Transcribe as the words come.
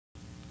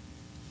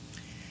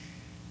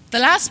The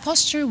last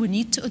posture we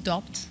need to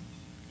adopt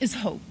is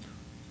hope,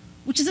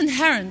 which is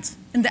inherent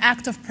in the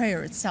act of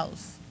prayer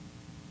itself.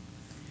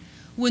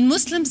 When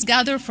Muslims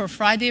gather for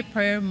Friday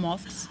prayer in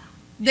mosques,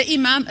 the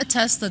Imam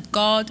attests that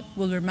God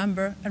will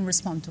remember and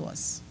respond to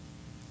us.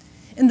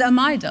 In the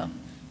Amida,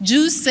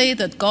 Jews say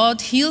that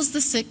God heals the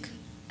sick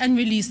and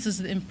releases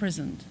the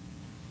imprisoned.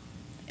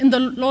 In the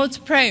Lord's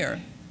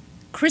Prayer,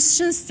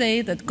 Christians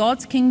say that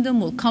God's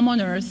kingdom will come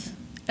on earth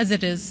as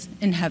it is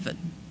in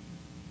heaven.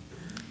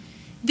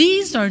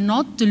 These are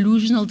not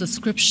delusional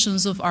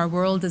descriptions of our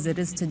world as it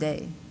is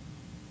today.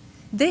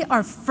 They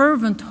are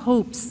fervent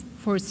hopes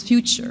for its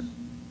future.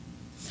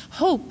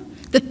 Hope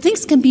that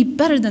things can be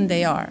better than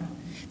they are,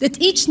 that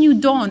each new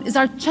dawn is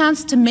our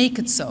chance to make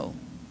it so.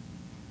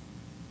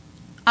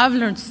 I've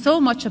learned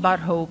so much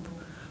about hope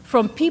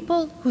from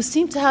people who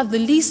seem to have the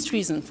least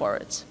reason for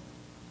it.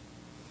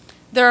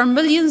 There are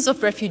millions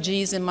of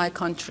refugees in my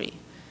country,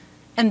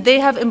 and they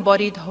have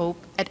embodied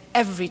hope at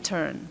every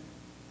turn.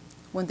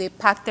 When they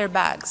packed their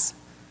bags,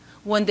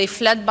 when they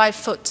fled by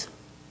foot,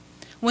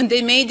 when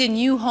they made a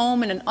new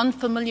home in an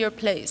unfamiliar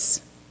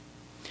place,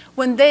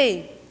 when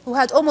they, who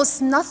had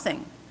almost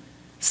nothing,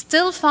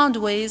 still found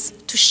ways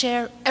to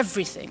share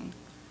everything: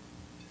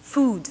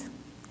 food,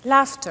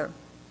 laughter,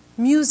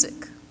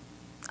 music,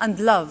 and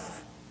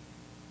love.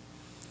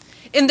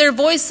 In their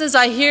voices,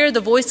 I hear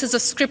the voices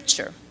of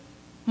Scripture: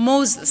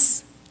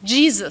 Moses,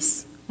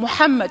 Jesus,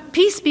 Muhammad,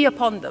 peace be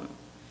upon them.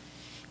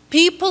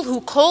 People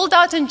who called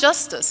out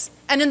injustice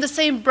and in the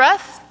same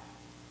breath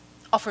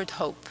offered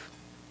hope.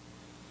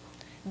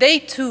 They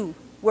too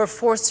were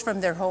forced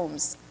from their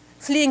homes,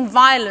 fleeing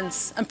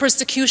violence and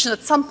persecution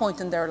at some point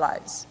in their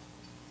lives.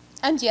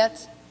 And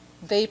yet,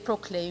 they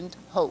proclaimed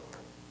hope.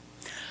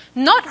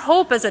 Not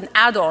hope as an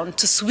add-on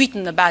to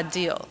sweeten a bad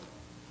deal.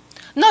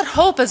 Not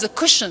hope as a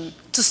cushion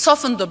to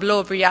soften the blow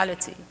of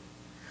reality.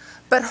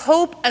 But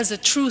hope as a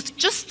truth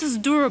just as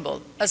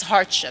durable as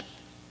hardship.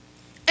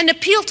 An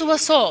appeal to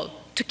us all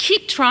to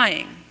keep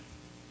trying.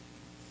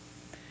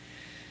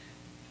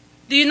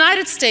 The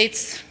United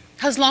States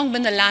has long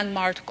been a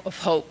landmark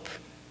of hope,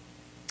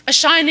 a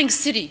shining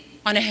city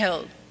on a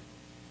hill.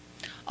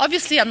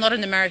 Obviously, I'm not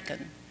an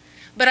American,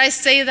 but I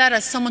say that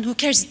as someone who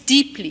cares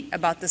deeply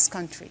about this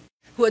country,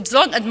 who has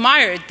long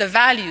admired the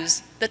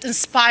values that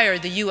inspire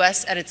the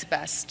US at its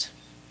best.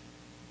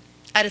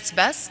 At its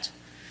best,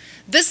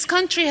 this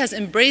country has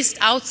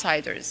embraced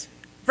outsiders,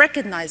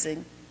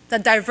 recognizing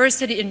that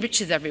diversity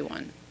enriches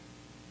everyone.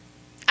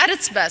 At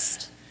its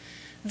best,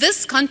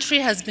 this country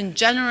has been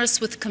generous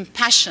with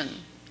compassion,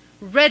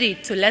 ready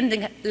to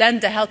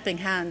lend a helping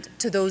hand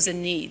to those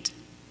in need.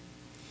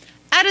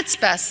 At its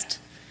best,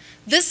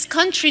 this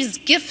country's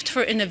gift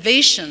for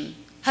innovation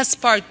has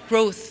sparked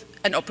growth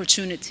and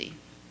opportunity.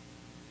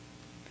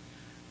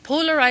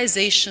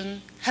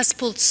 Polarization has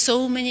pulled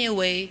so many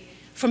away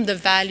from the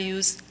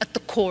values at the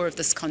core of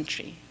this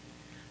country,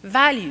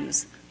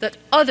 values that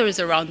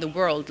others around the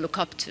world look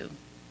up to.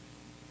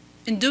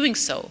 In doing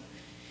so,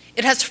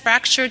 it has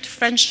fractured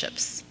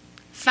friendships,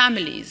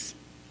 families,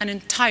 and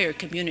entire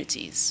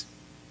communities.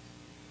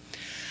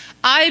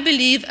 I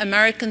believe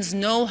Americans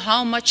know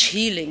how much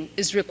healing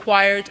is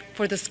required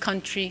for this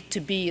country to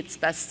be its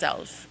best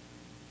self.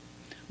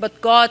 But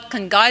God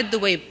can guide the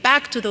way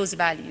back to those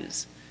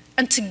values,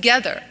 and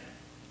together,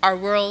 our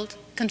world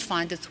can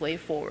find its way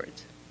forward.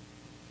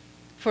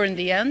 For in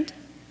the end,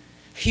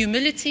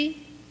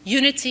 humility,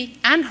 unity,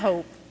 and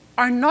hope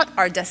are not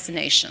our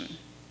destination.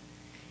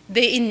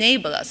 They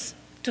enable us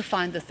to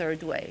find the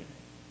third way.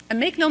 And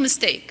make no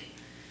mistake,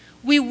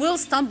 we will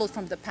stumble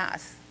from the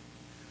path,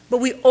 but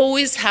we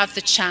always have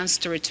the chance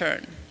to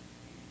return.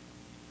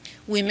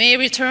 We may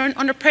return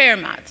on a prayer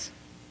mat,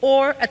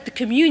 or at the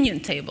communion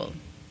table,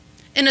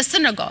 in a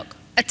synagogue,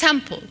 a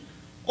temple,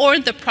 or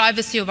in the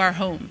privacy of our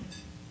home,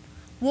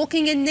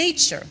 walking in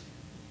nature,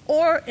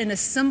 or in a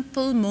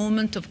simple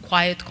moment of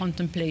quiet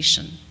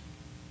contemplation.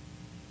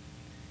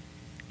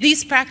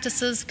 These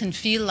practices can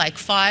feel like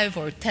 5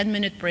 or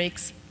 10-minute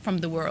breaks from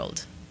the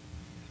world.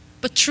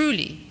 But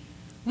truly,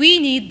 we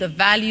need the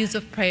values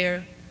of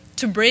prayer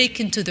to break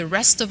into the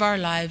rest of our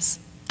lives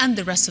and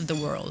the rest of the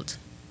world,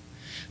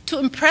 to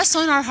impress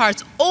on our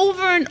hearts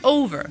over and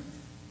over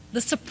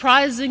the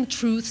surprising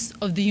truths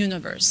of the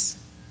universe,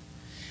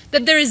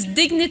 that there is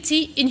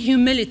dignity in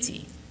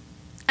humility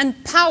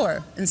and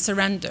power in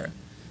surrender,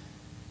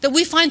 that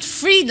we find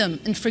freedom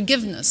in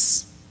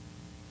forgiveness,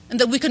 and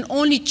that we can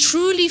only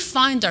truly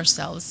find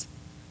ourselves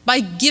by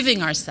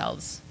giving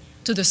ourselves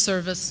to the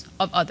service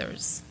of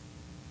others.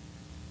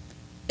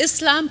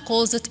 Islam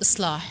calls it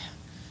Islah,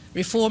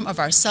 reform of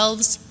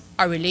ourselves,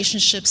 our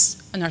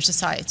relationships, and our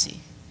society.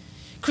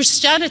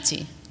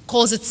 Christianity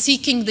calls it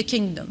seeking the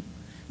kingdom,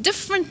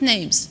 different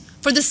names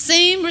for the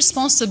same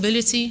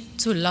responsibility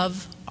to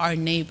love our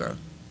neighbor.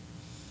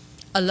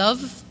 A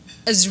love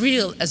as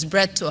real as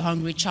bread to a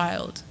hungry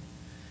child,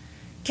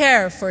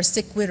 care for a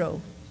sick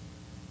widow,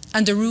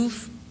 and a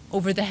roof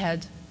over the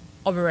head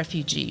of a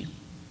refugee.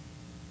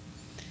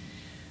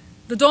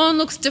 The dawn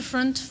looks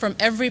different from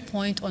every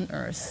point on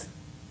earth,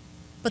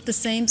 but the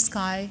same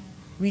sky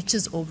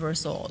reaches over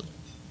us all.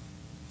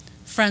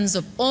 Friends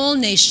of all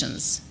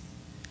nations,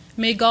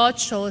 may God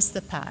show us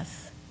the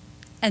path,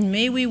 and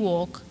may we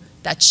walk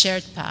that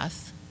shared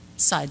path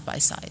side by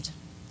side.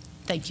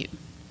 Thank you.